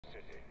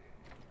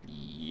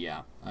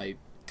Yeah, I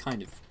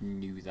kind of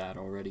knew that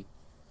already.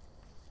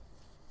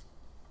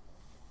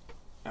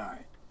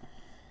 Alright.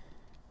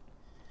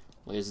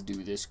 Let's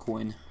do this,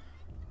 Quinn.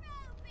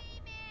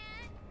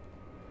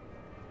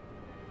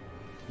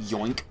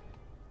 Yoink.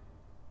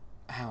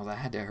 Ow, that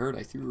had to hurt.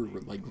 I threw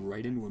her, like,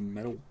 right into a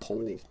metal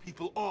pole. These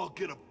people all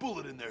get a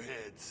bullet in their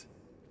heads.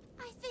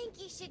 I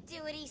think you should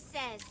do what he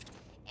says.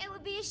 It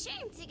would be a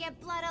shame to get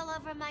blood all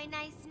over my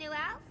nice new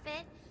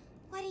outfit.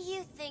 What do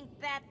you think,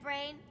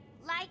 Batbrain?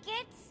 Like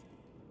it?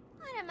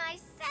 What am I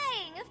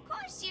saying? Of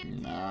course you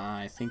do. Nah,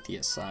 I think the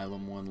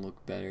Asylum one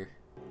looked better.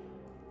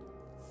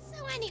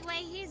 So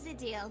anyway, here's the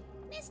deal.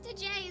 Mr.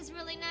 J is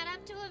really not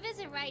up to a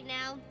visit right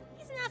now.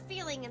 He's not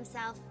feeling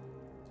himself.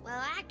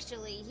 Well,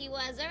 actually, he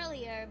was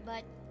earlier,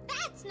 but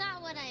that's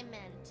not what I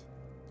meant.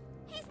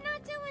 He's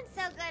not doing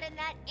so good, and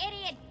that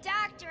idiot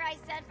doctor I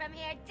sent from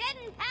here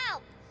didn't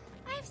help.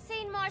 I've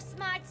seen more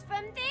smarts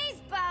from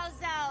these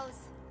bozos.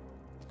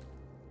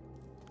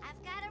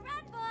 I've got to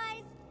run,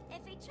 boys.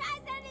 If he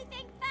tries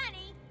anything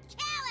funny,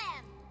 kill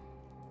him!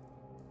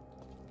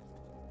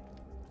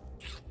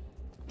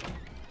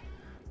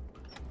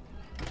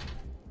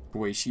 The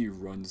way she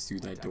runs through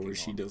that door,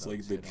 she does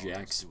like the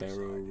Jack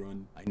Sparrow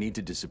run. I need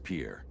to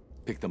disappear.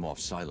 Pick them off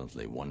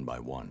silently, one by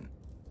one.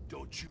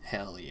 Don't you?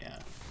 Hell yeah.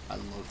 I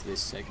love this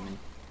segment.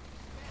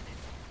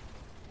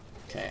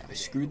 Okay, I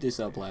screwed this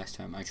up last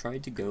time. I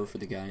tried to go for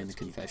the guy in the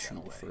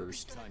confessional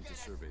first,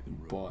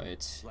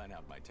 but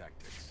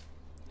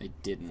I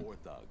didn't. 4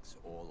 thugs,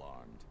 all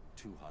armed,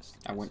 2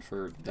 hostages. I went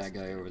for that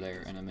guy over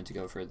there, and I meant to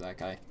go for that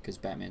guy, because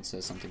Batman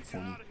says something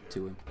funny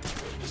to him.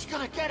 He's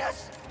gonna get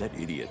us! That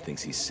idiot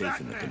thinks he's safe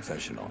in the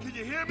confessional. Can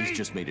you hear me? He's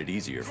just made it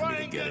easier for me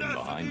to get in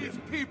behind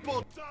him.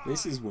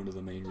 This is one of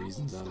the main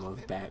reasons I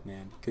love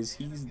Batman, because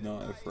he's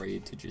not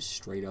afraid to just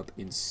straight up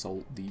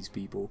insult these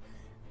people.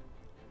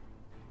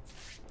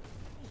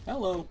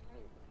 Hello.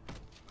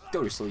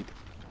 Go to sleep.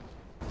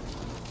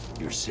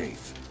 You're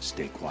safe.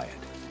 Stay quiet.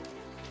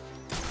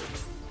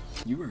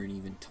 You weren't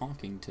even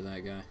talking to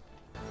that guy.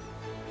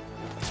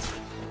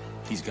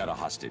 He's got a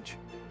hostage.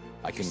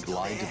 I can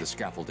glide to the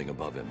scaffolding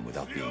above him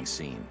without being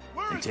seen,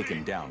 and take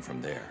him down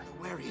from there.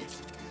 Where he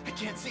is? I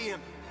can't see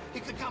him. He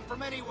could come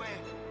from anywhere.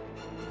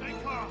 Stay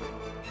calm.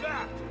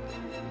 Back.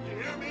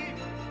 You hear me?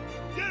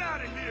 Get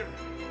out of here.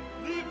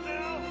 Leave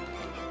now.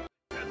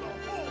 And the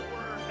hole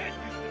where her head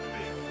used to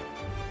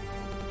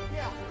be.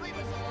 Yeah, leave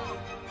us alone.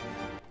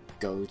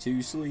 Go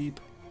to sleep.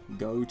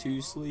 Go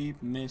to sleep,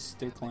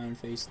 Mr.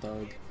 Clownface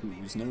Thug,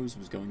 whose nose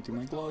was going through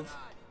my glove.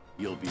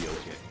 You'll be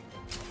okay.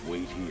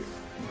 Wait here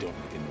and don't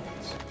make a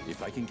noise.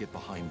 If I can get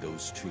behind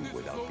those 2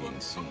 without being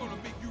seen,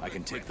 I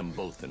can take them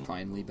both and...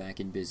 Finally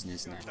back in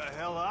business now. The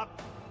hell up.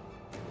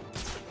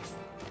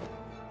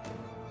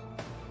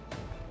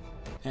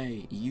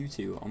 Hey, you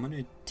two, I'm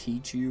gonna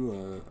teach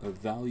you a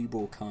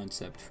valuable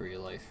concept for your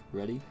life.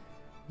 Ready?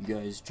 You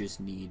guys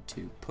just need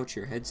to put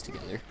your heads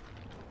together,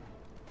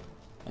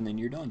 and then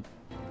you're done.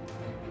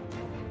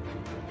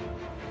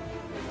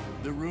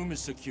 The room is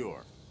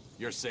secure.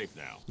 You're safe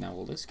now. Now,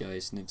 while this guy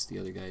sniffs the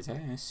other guy's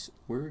ass,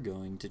 we're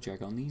going to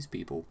check on these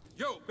people.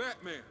 Yo,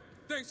 Batman,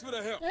 thanks for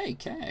the help. Hey,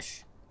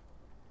 Cash.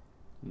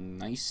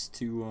 Nice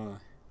to,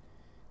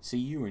 see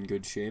you in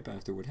good shape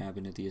after what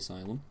happened at the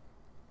asylum.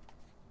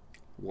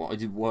 What,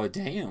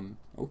 damn.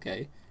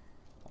 Okay.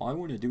 All I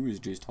want to do is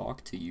just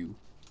talk to you,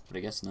 but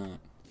I guess not.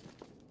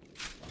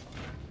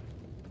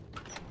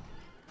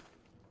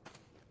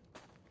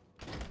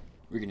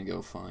 We're gonna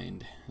go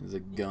find the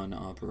gun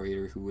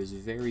operator who was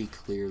very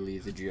clearly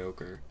the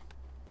Joker.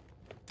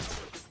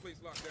 This place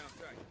locked down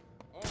tight.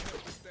 All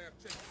help and staff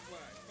check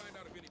supplies. Find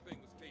out if anything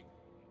was taken.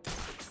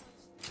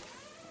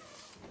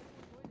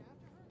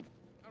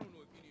 I don't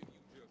know if any of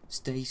you just...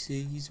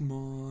 Stacy's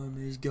mom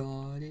has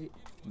got it.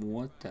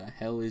 What the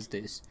hell is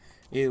this?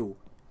 Ew,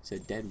 it's a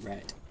dead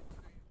rat.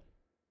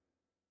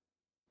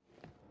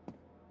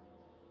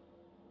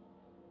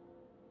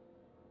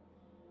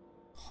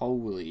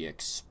 Holy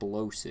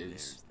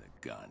explosives. There's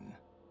the gun.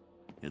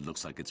 It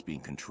looks like it's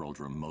being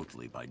controlled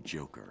remotely by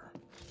Joker.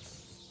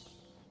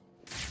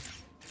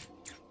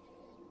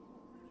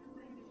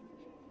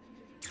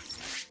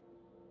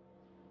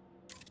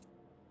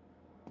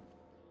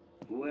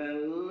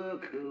 Well,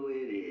 look who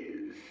it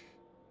is.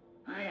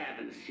 I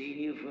haven't seen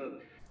you for...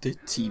 The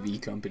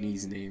TV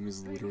company's name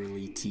is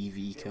literally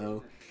TV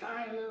Co.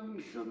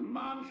 Asylums, some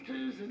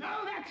monsters, and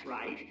oh, that's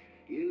right.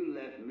 You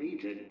left me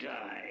to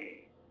die.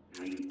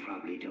 Now, you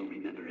probably don't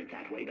remember it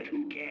that way, but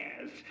who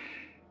cares?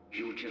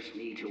 You just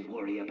need to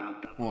worry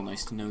about the... Well,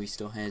 nice to know he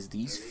still has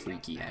these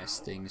freaky-ass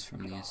things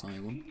from the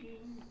asylum.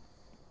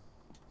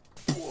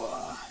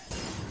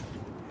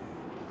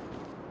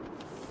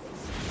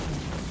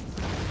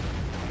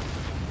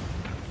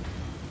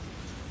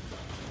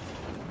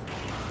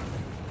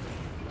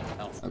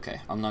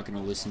 Okay, I'm not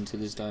gonna listen to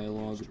this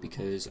dialogue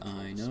because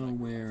I know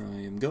where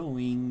I am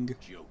going.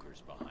 Joker's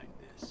behind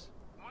this.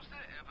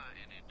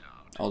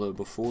 Although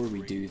before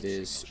we do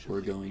this,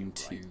 we're going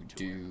to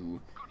do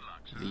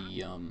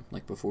the,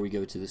 like before we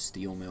go to the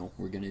steel mill,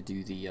 we're gonna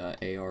do the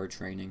AR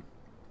training.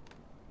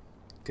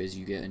 because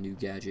you get a new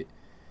gadget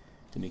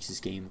that makes this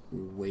game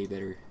way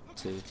better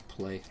to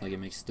play. Like, it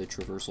makes the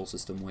traversal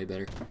system way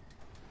better.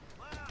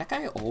 That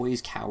guy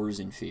always cowers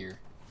in fear.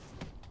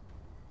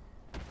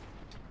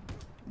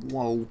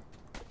 Whoa.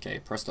 Okay,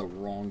 pressed the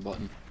wrong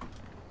button.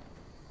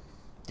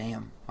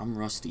 Damn, I'm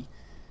rusty.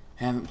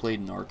 Haven't played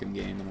an Arkham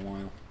game in a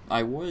while.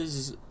 I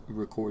was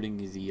recording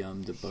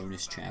the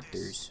bonus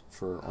chapters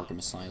for Arkham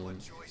Asylum,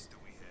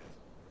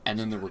 and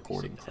then the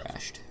recording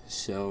crashed.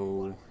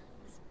 So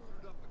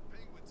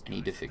I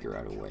need to figure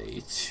out a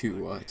way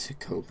to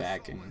go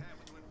back and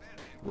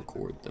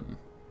record them.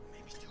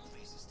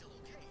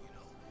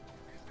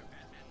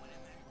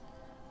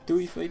 Do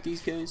we fight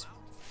these guys?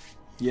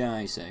 Yeah,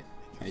 I say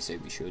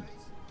we should.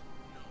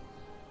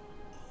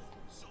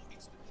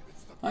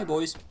 Hi,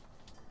 boys.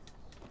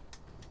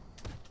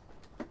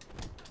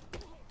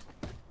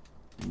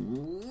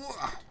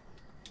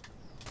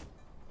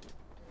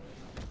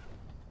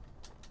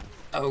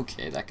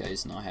 Okay, that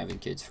guy's not having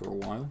kids for a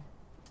while.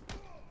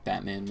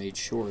 Batman made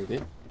sure of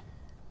it.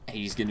 And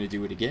he's gonna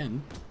do it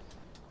again.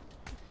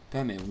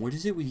 Batman, what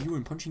is it with you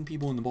and punching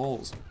people in the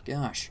balls?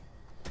 Gosh.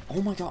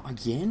 Oh my god,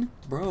 again?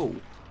 Bro.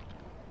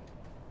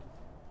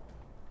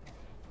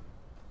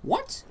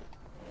 What?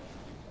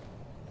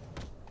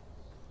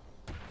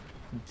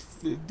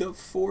 The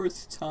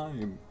fourth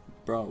time.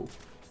 Bro.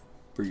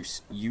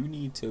 Bruce, you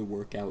need to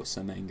work out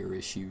some anger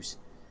issues.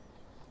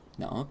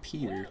 Now up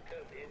here,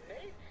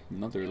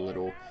 another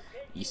little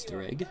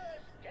Easter egg.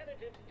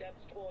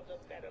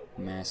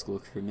 Mask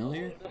look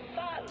familiar.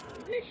 Fun,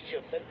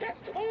 mischief, and best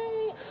of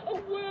all, a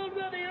world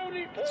where the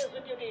only person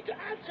you need to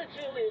answer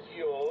to is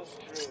yours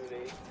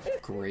truly.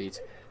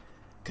 Great.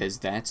 Because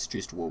that's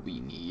just what we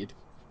need.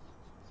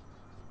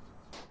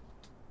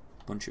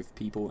 Bunch of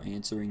people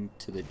answering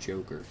to the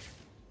Joker.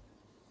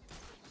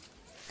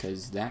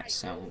 Because that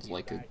sounds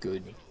like a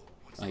good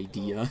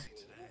idea.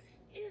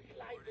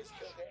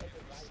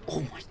 Oh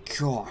my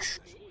gosh.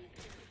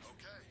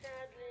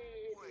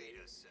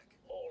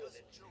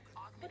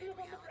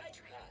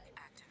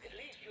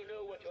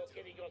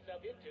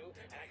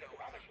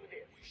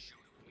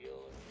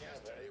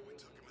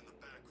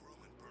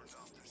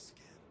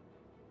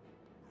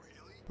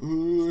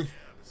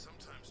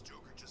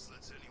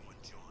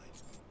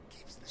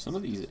 Some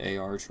of these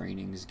AR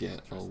trainings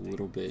get a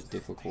little bit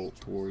difficult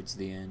towards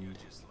the end.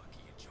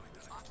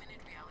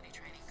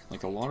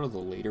 Like, a lot of the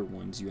later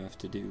ones you have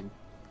to do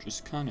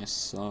just kind of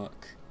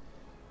suck.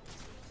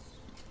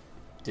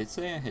 Did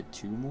say I had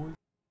 2 more?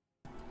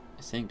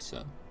 I think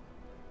so.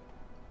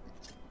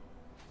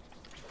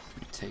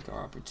 We take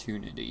our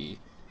opportunity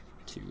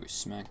to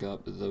smack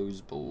up those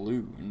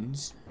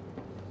balloons.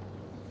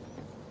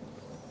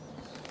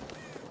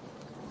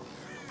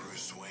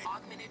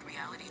 Augmented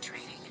reality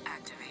training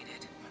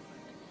activated.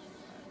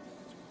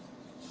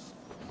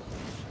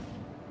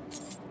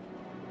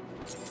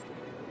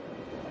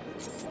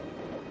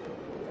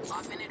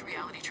 Augmented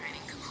reality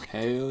training complete.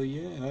 Hell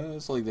yeah,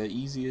 that's like the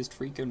easiest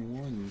freaking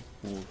one.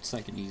 Well,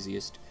 second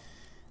easiest.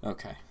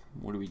 Okay,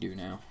 what do we do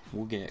now?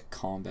 We'll get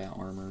combat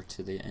armor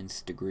to the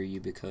nth degree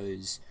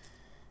because,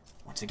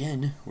 once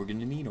again, we're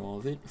gonna need all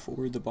of it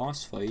for the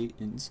boss fight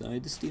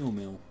inside the steel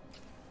mill.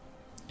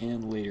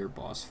 And later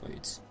boss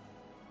fights.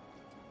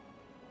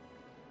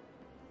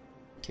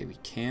 Okay, we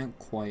can't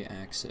quite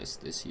access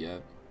this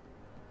yet.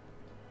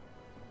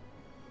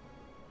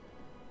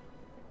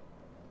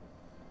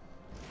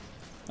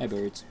 Hi,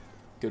 birds.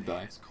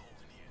 Goodbye.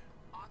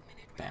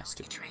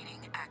 Bastard.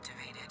 Training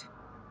activated.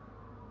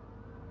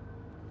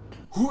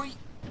 Hoi!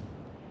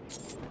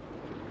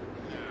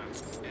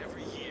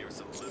 Every year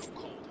it's a little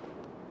colder.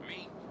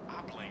 Me,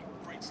 I blame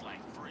freaks like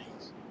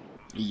Freeze.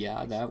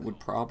 Yeah, that would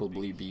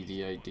probably be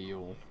the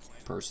ideal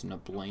person to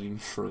blame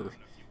for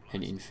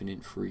an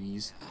infinite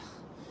freeze.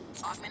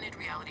 Augmented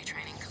reality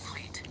training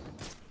complete.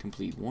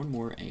 Complete 1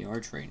 more AR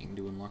training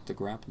to unlock the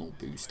grapnel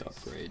boost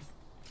upgrade.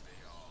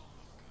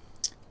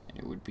 And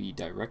it would be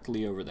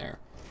directly over there.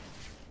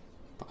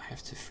 But I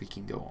have to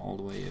freaking go all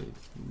the way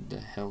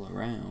the hell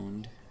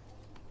around.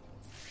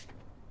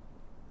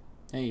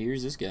 Hey,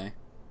 here's this guy.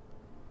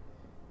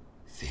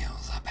 Feel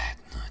the bat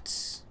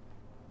nuts.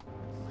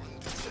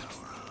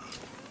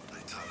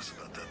 They taught us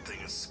about that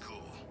thing at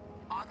school.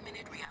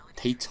 Augmented reality.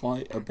 They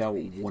taught about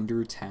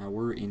Wonder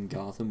Tower in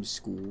Gotham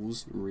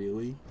schools?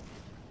 Really?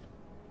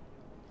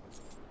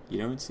 You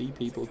don't see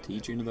people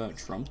teaching about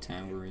Trump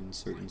Tower in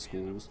certain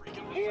schools.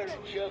 Here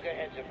at Joker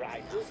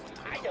Enterprises,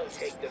 I don't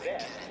take the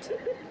best.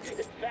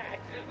 In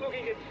fact,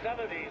 looking at some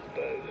of these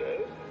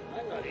bozos,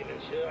 I'm not even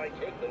sure I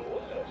take the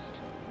worst.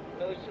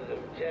 Most of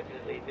them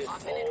definitely missed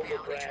all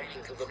the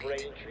branches of the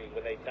brain tree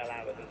when they fell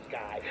out of the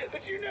sky.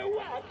 But you know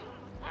what?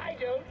 I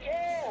don't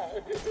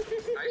care.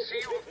 I see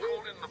you have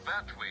called in the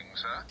Batwing,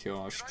 sir.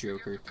 Gosh,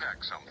 Joker.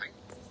 Pack something.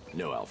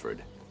 No,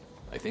 Alfred.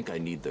 I think I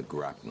need the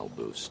grapnel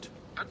boost.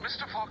 But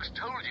Mr. Fox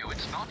told you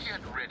it's not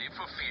yet ready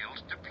for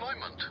field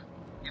deployment.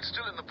 It's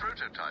still in the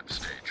prototype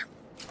stage.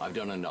 I've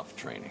done enough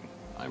training.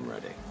 I'm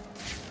ready.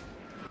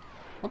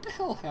 What the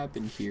hell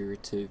happened here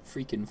to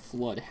freaking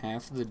flood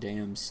half the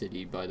damn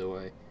city, by the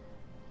way?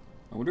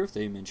 I wonder if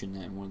they mentioned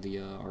that in one of the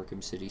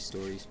Arkham City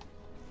stories.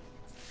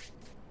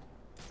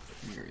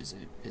 Where is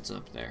it? It's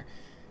up there.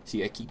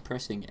 See, I keep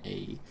pressing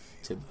A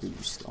to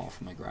boost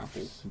off my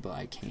grapple, but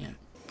I can't.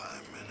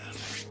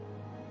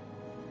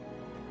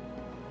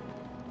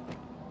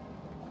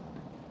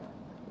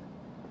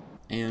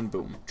 And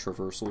boom,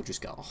 traversal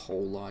just got a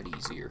whole lot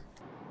easier.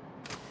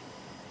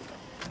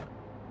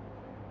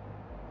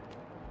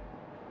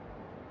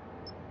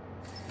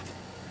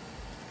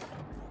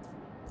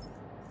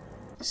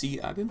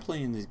 See, I've been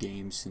playing this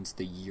game since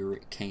the year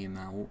it came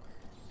out,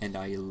 and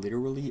I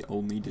literally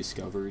only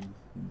discovered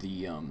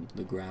the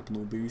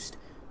grapple boost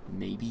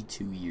maybe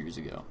 2 years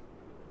ago.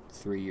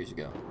 3 years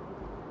ago.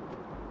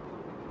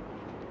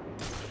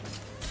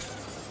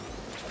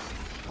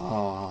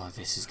 Oh,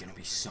 this is gonna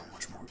be so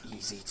much more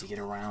easy to get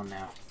around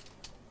now.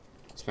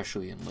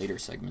 Especially in later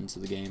segments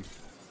of the game.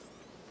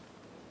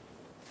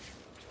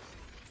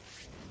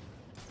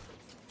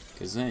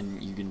 Because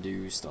then you can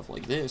do stuff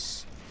like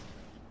this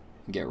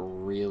and get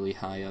really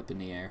high up in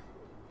the air.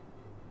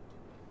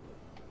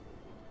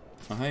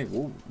 Oh hey,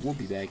 we'll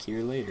be back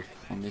here later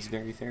on this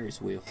very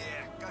Ferris wheel.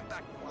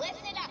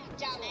 Listen up,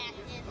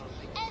 dumbasses,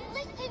 and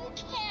listen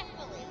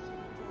carefully.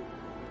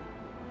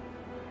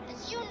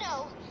 As you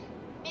know,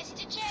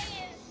 Mr. J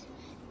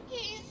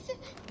he's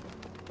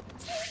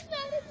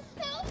not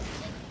himself.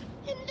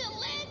 And the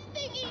last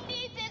thing he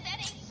needs is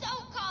any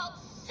so-called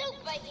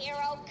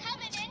superhero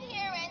coming in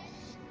here and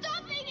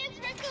stopping his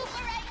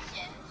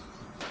recuperation.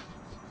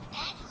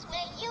 That's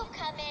where you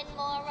come in,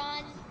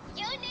 morons.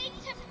 You need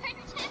to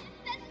protect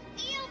the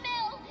steel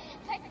mill.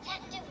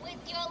 Protect it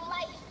with your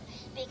life.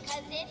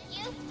 Because if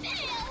you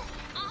fail,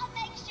 I'll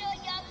make sure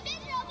your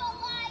miserable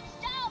lives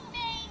don't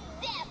mean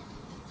zip.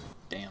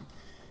 Damn.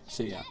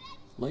 So yeah,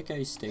 like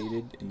I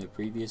stated in the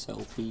previous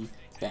LP,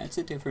 that's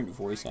a different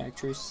voice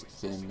actress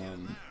than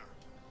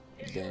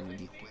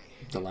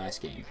the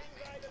last game.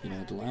 You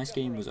know, the last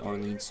game was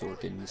Arlene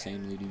Sorkin, the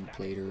same lady who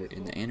played her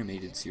in the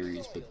animated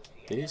series, but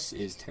this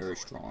is Tara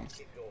Strong.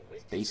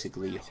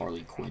 Basically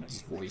Harley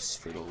Quinn's voice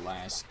for the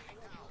last,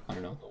 I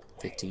don't know,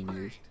 15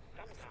 years?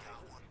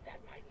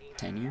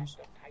 10 years?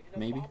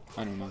 Maybe?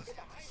 I don't know.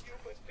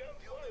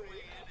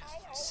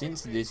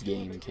 Since this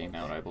game came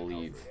out, I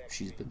believe,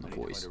 she's been the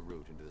voice.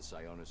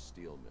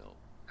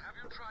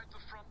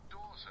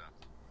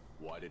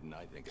 Why didn't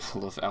I think I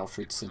love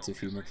Alfred's sense of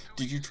humor.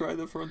 Did you try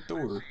the front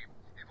door?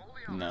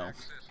 No.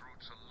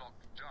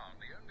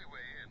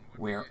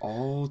 We're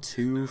all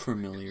too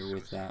familiar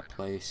with that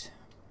place.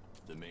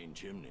 The main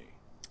chimney.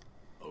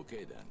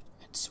 Okay then.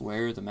 It's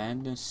where the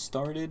madness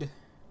started,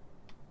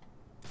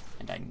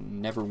 and I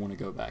never want to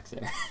go back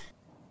there.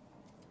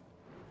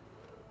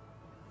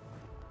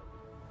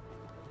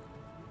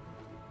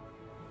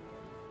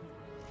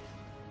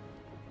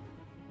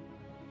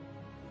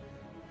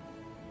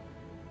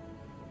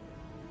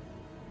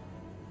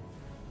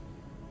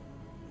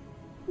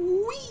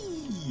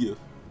 Whee!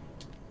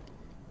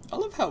 I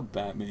love how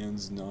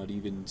Batman's not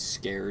even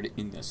scared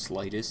in the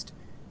slightest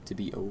to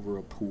be over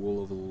a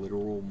pool of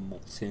literal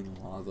molten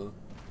lava.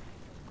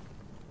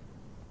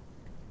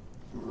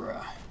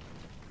 Rah.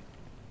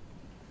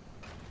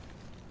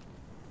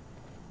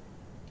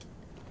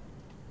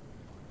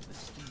 The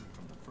steam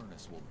from the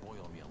furnace will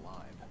boil me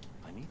alive.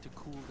 I need to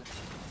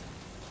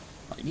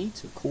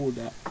cool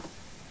that.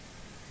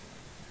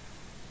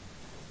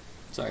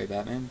 Sorry,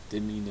 Batman.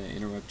 Didn't mean to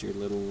interrupt your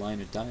little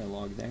line of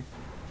dialogue there.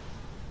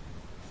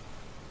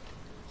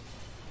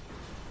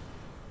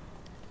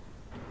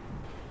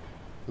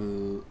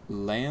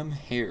 Lamb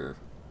hair.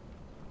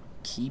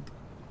 Keep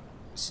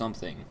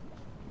something.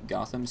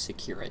 Gotham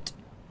secure it.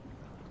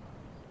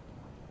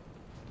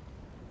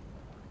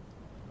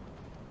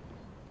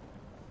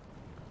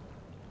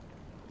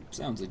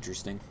 Sounds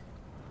interesting.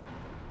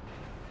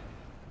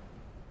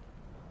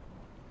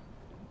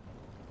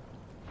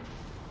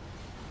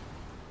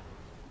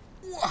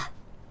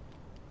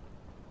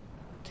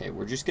 Okay,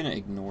 we're just gonna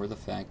ignore the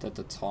fact that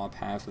the top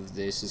half of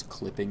this is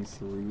clipping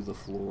through the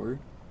floor.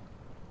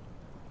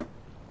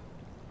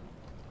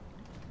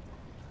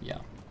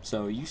 Yeah,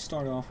 so you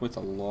start off with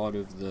a lot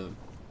of the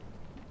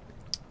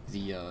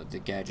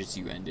gadgets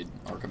you ended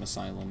Arkham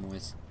Asylum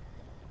with.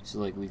 So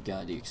like we've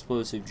got the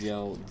explosive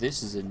gel,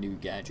 this is a new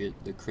gadget,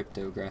 the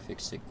cryptographic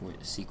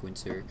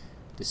sequencer,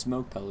 the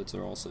smoke pellets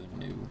are also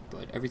new,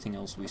 but everything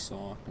else we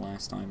saw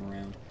last time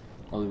around,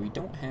 although we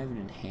don't have an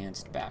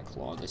enhanced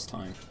backclaw this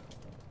time.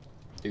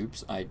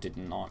 Oops, I did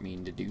not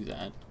mean to do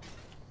that.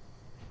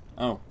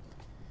 Oh,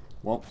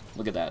 well,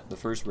 look at that, the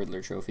first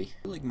Riddler trophy.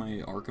 I feel like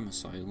my Arkham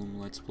Asylum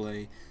Let's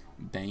Play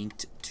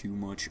banked too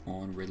much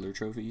on Riddler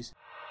trophies.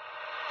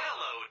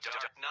 Hello,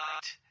 Dark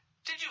Knight.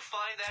 Did you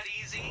find that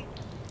easy?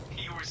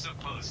 You were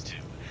supposed to.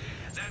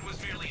 That was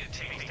merely a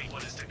taste of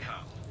what is to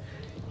come.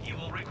 You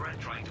will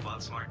regret trying to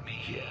outsmart me.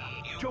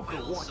 Yeah, you Joker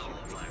will wants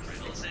solve my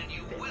riddles, and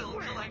you will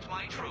collect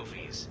my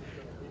trophies.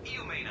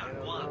 You may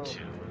not want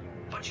to,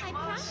 but you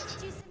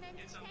must. It's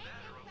a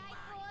matter of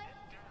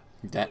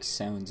life. That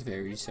sounds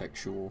very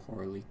sexual,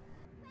 Harley.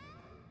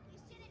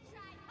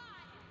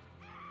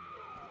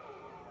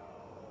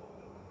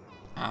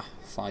 Ah,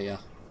 Fire.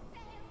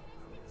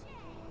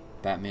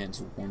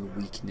 Batman's one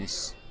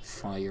weakness.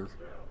 Fire.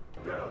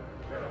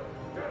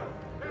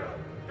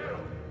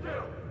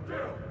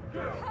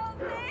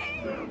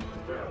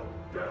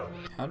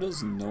 How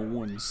does no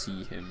one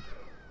see him?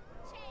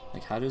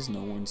 Like, how does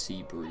no one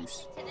see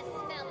Bruce? To the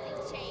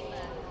smelting chamber.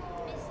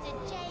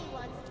 Mr. J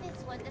wants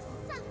this one to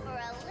suffer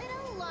a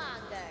little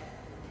longer.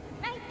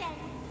 Right then.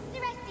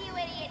 The rest of you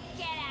idiots,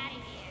 get out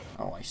of here.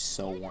 Oh, I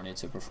so wanted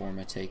to perform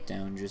a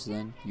takedown just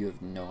then. You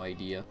have no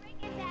idea.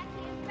 Bring him back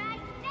here right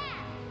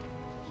now.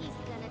 He's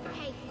gonna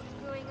pay for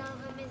screwing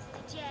over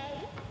Mr. J.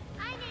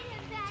 I need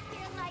him back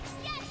here like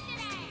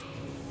yesterday.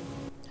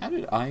 How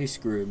did I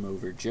screw him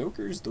over?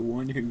 Joker's the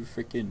one who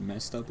freaking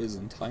messed up his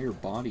entire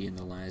body in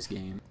the last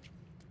game.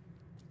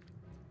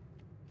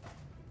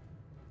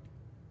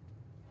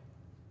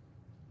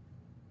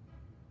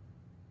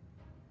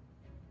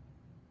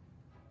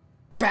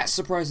 Bat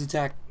surprise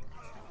attack!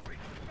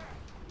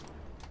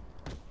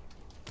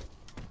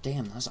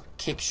 Damn, that's a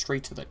kick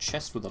straight to the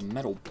chest with a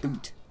metal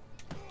boot.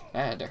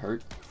 That had to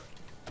hurt.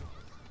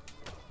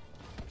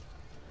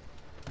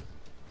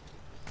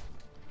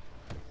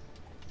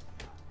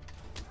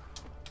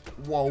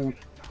 Whoa.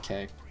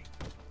 Okay.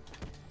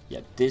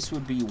 Yeah, this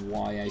would be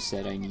why I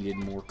said I needed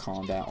more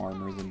combat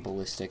armor than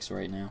ballistics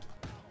right now.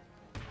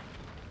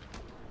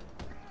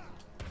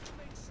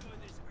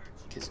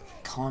 Because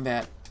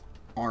combat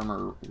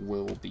armor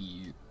will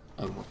be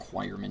a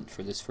requirement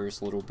for this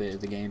first little bit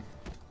of the game.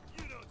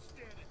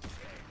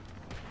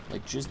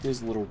 Like, just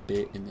this little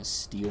bit in the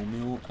steel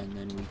mill, and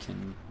then we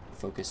can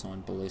focus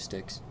on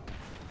ballistics.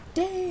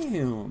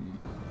 Damn!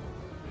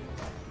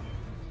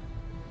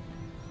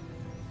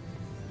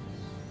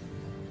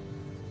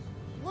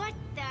 What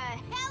the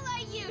hell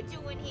are you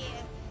doing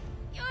here?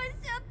 You're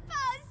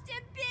supposed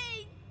to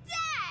be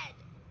dead!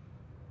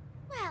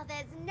 Well,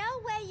 there's no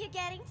way you're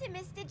getting to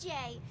Mr.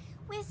 J.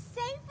 We're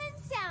safe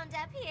and sound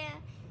up here.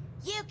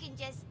 You can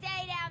just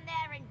stay down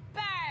there and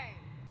burn!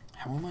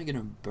 How am I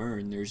gonna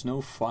burn? There's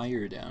no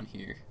fire down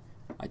here.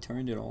 I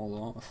turned it all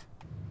off.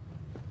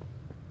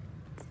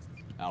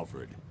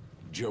 Alfred,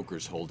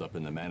 Joker's holed up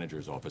in the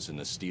manager's office in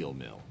the steel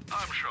mill.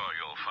 I'm sure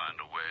you'll find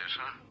a way,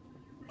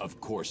 sir. Of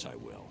course I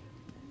will.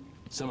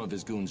 Some of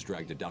his goons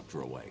dragged a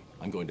doctor away.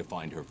 I'm going to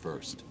find her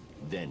first,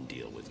 then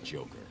deal with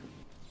Joker.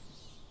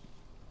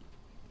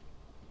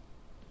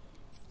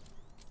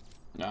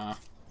 Nah.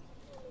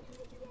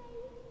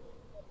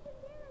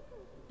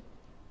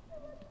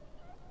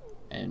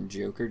 And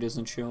Joker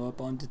doesn't show up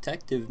on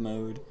detective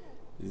mode.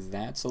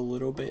 That's a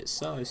little bit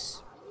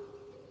sus.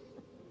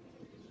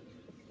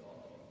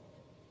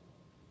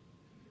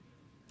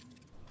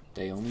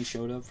 They only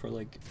showed up for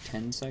like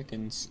 10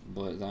 seconds,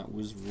 but that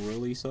was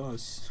really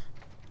sus.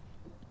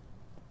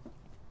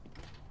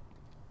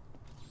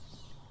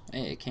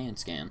 Hey, it can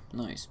scan.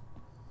 Nice.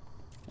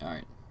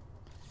 Alright.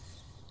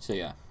 So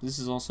yeah, this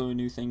is also a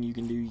new thing you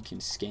can do. You can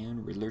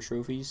scan Riddler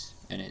trophies,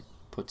 and it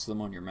puts them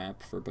on your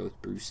map for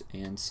both Bruce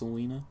and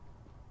Selina.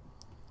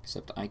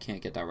 Except I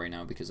can't get that right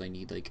now because I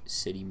need like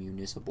city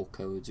municipal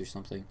codes or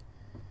something.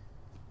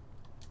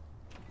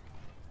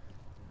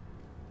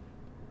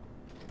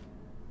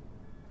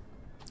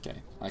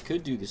 Okay, I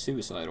could do the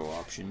suicidal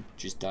option,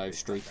 just dive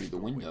straight through the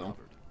window.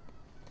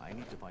 I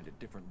need to find a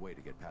different way to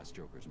get past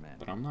Joker's man.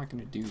 But I'm not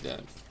gonna do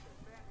that.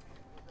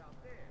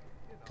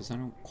 Because I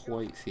don't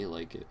quite feel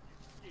like it.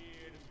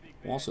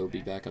 We'll also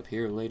be back up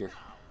here later.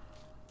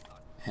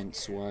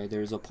 Hence why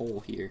there's a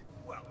pole here.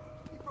 Well,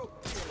 he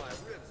broke 2 of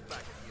my ribs back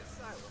at the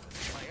asylum.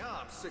 My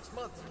arm 6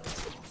 months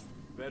ago.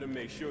 Better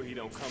make sure he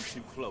don't come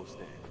too close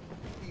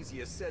then.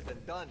 Easier said than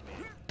done,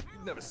 man.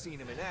 You've never seen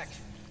him in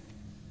action.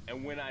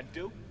 And when I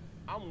do,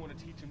 I'm gonna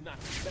teach him not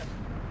to mess with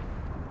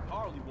me.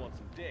 Harley wants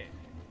him dead.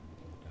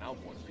 And I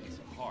want a piece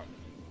of Harley.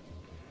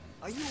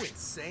 Are you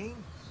insane?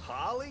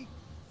 Harley?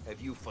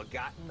 Have you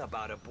forgotten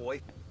about a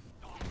boy?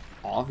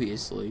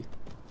 Obviously.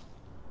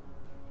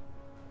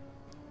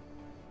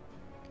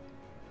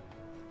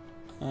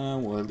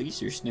 Well, at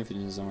least you're sniffing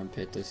his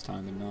armpit this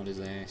time and not his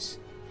ass.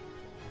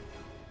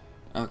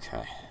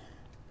 Okay.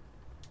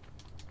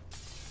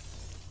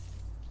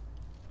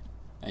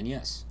 And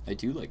yes, I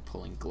do like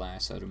pulling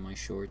glass out of my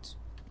shorts.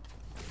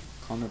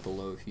 Comment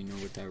below if you know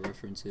what that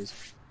reference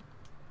is.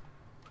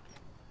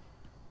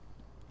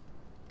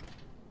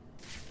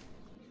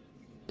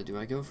 Do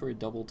I go for a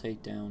double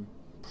takedown?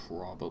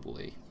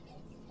 Probably.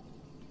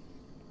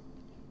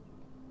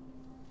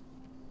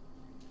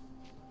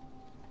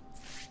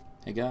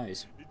 Hey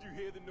guys,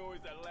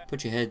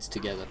 put your heads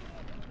together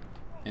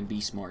and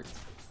be smart.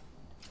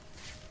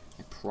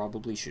 I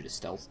probably should have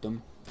stealthed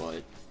them,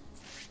 but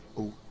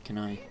oh, can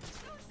I?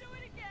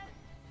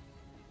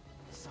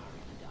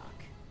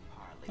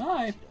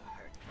 Hi.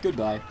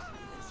 Goodbye.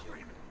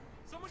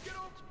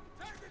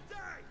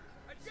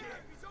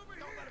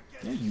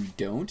 No, you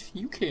don't.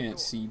 You can't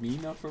see me,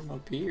 not from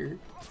up here.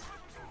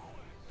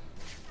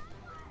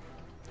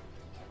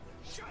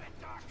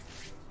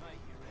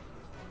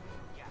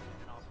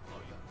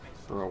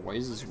 Bro, why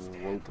is this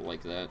rope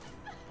like that?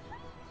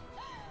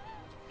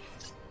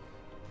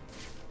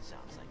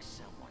 Sounds like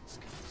someone's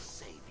gonna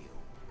save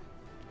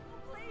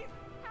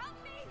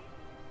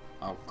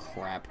Oh,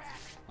 crap.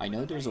 I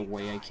know there's a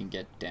way I can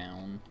get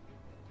down.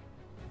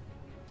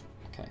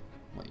 Okay,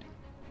 wait.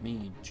 Let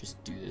me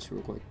just do this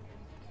real quick.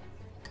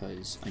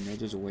 Because I know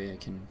there's a way I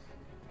can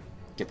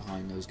get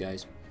behind those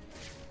guys.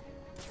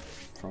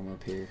 From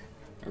up here.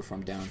 Or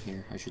from down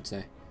here, I should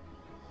say.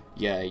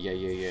 Yeah.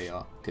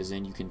 Because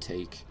then you can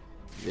take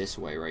this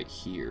way right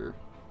here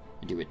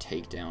and do a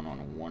takedown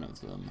on one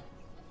of them.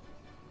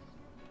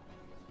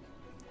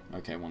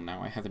 Okay, well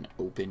now I have an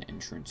open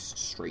entrance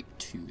straight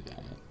to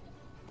that.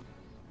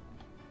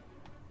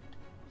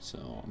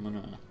 So I'm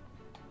gonna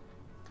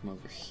come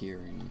over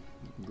here and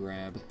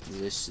grab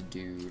this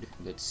dude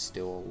that's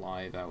still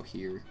alive out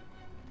here.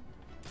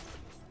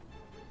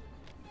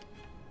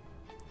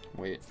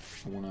 Wait,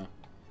 I wanna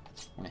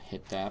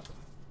hit that.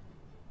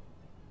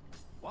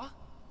 What?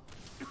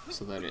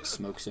 So that it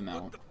smokes him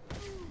out.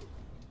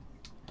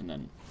 And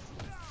then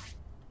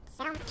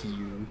fuck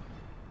you.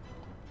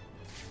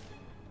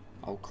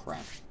 Oh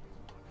crap.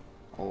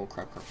 Oh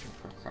crap.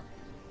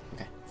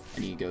 Okay, I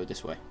need to go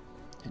this way.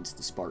 Hence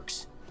the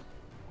sparks.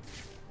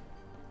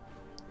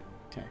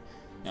 Okay,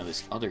 now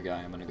this other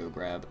guy I'm gonna go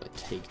grab a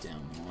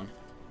takedown on.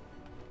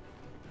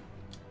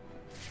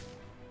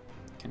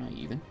 Can I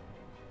even?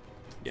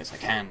 Yes, I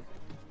can.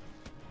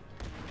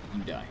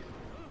 You die.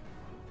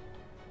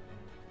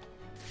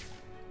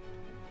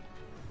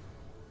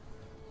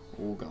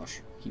 Oh gosh,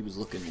 he was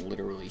looking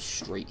literally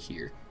straight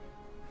here.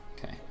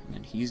 Okay, and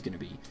then he's gonna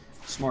be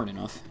smart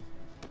enough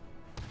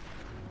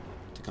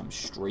to come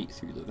straight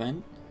through the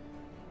vent.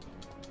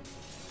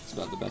 It's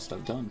about the best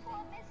I've done.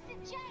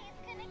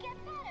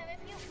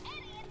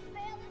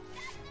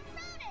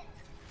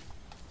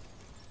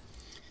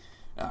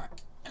 Alright,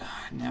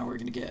 now we're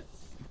gonna get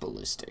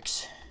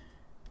ballistics.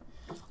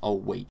 Oh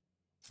wait,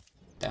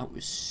 that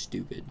was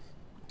stupid.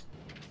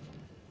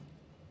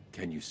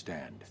 Can you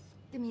stand?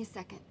 Give me a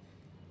second.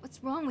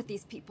 What's wrong with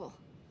these people?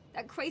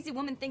 That crazy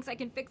woman thinks I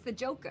can fix the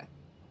Joker.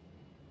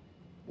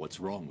 What's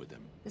wrong with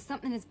him? There's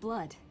something in his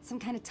blood. Some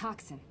kind of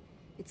toxin.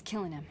 It's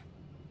killing him.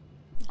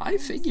 I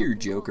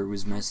figured Joker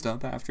was messed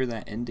up after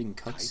that ending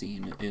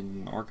cutscene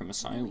in Arkham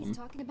Asylum. What he's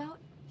talking about?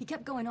 He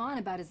kept going on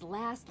about his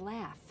last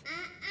laugh.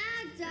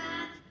 Doc.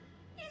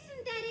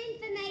 Isn't that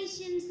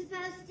information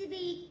supposed to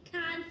be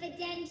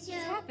confidential?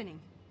 What's happening?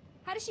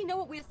 How does she know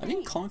what we're saying? I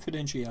think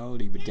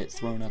confidentiality would get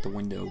thrown out the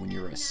window when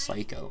you're a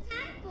psycho.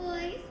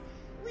 Boys,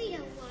 we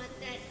don't want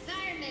that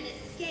fireman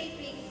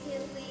escaping, do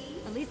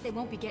we? At least they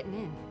won't be getting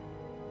in.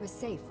 We're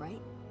safe,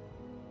 right?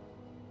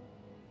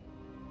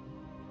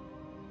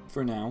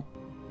 For now.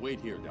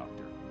 Wait here,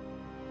 Doctor.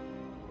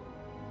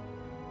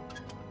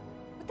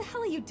 What the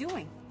hell are you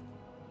doing?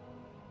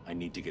 I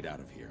need to get out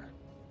of here.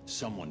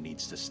 Someone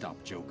needs to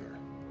stop Joker.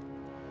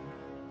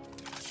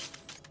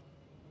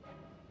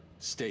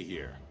 Stay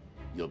here.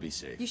 You'll be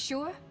safe. You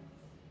sure?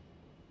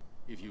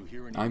 If you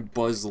hear any I'm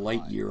Buzz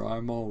Lightyear,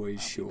 I'm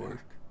always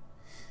sure.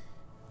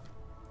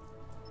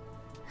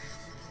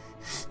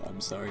 I'm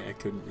sorry, I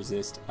couldn't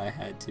resist. I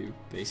had to,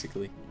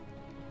 basically.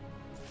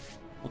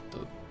 What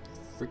the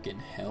frickin'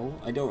 hell?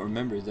 I don't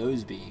remember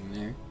those being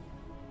there.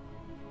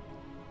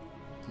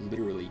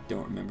 Literally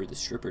don't remember the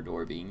stripper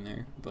door being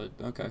there, but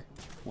okay,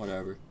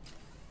 whatever.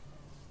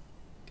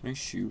 Can I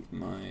shoot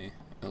my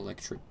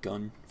electric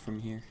gun from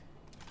here?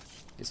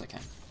 Yes, I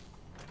can.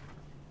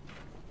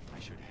 I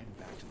should head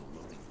back to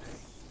the loading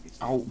bay.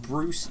 Oh,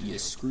 Bruce, you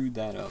screwed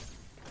that up.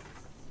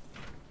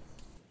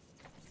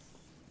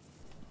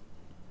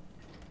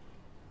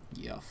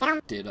 Yeah,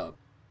 fucked it up.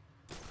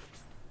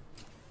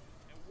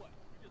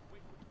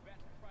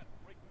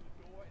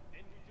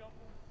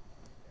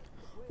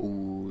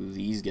 Ooh,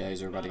 these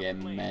guys are about to get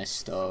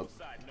messed up.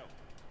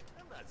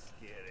 I'm not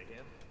scared of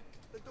him.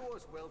 The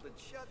door's welded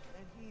shut,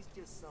 and he's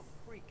just some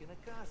freak in a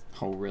costume.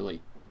 Oh,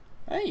 really?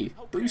 Hey,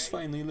 Bruce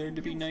finally learned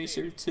to be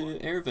nicer to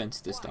air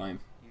vents this time.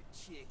 You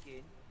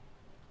chicken.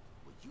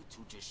 Will you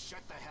two just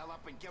shut the hell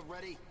up and get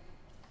ready?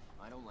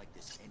 I don't like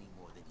this any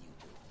more than you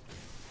do.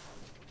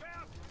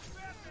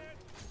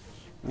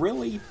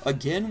 Really?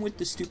 Again with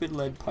the stupid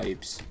lead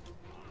pipes?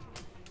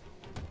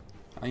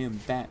 I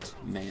am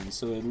Batman,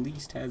 so at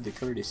least have the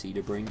courtesy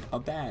to bring a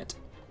bat.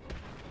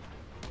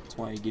 That's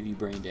why I give you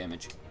brain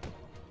damage.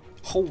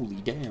 Holy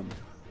damn.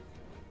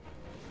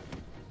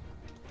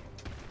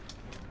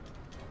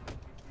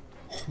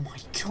 Oh my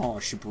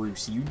gosh,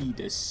 Bruce, you need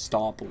to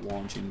stop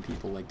launching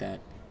people like that.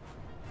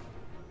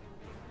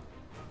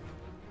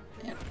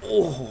 And,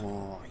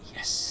 oh,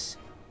 yes.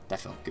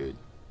 That felt good.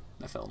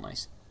 That felt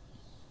nice.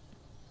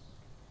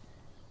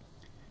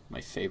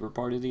 My favorite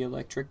part of the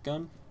electric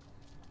gun?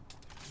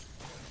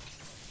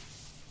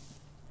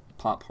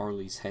 Pop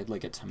Harley's head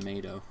like a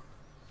tomato.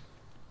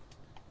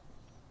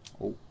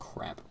 Oh,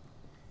 crap.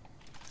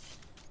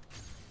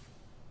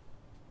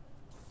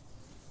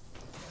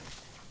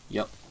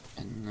 Yep.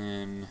 And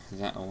then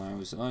that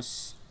allows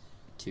us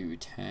to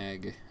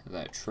tag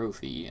that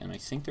trophy, and I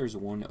think there's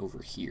one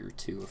over here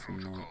too, if I'm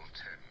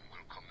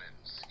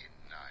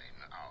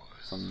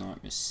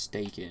not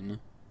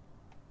mistaken.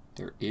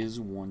 There is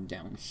one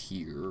down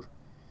here.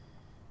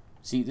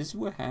 See, this is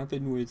what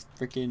happened with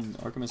frickin'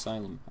 Arkham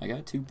Asylum. I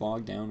got too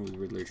bogged down with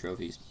Riddler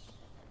trophies.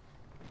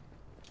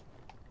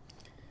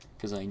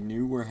 Because I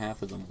knew where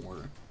half of them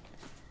were.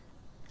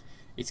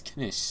 It's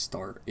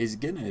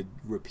gonna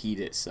repeat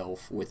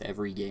itself with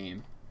every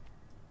game.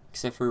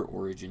 Except for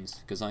Origins,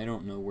 because I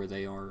don't know where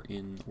they are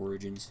in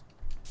Origins.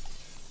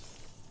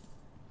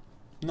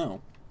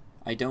 No,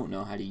 I don't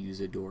know how to use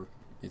a door,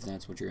 if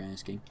that's what you're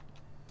asking.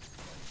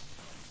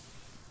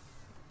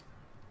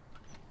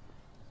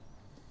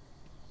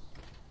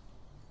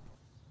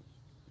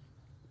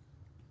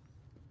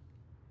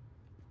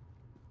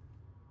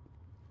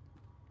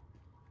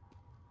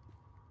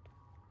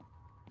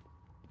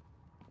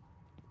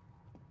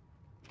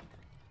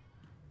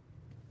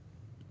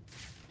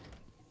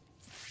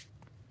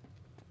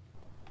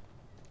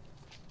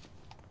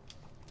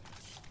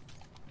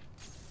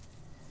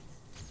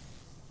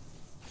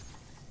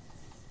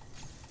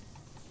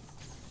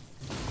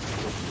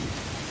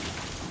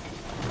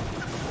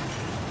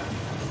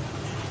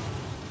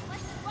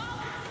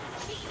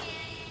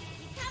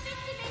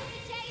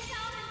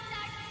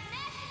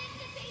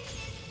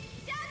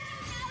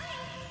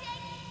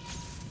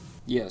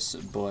 Yes,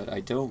 but I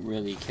don't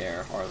really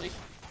care, Harley.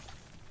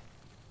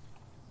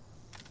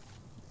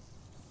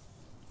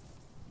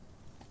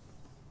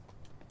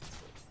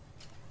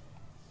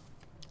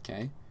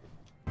 Okay.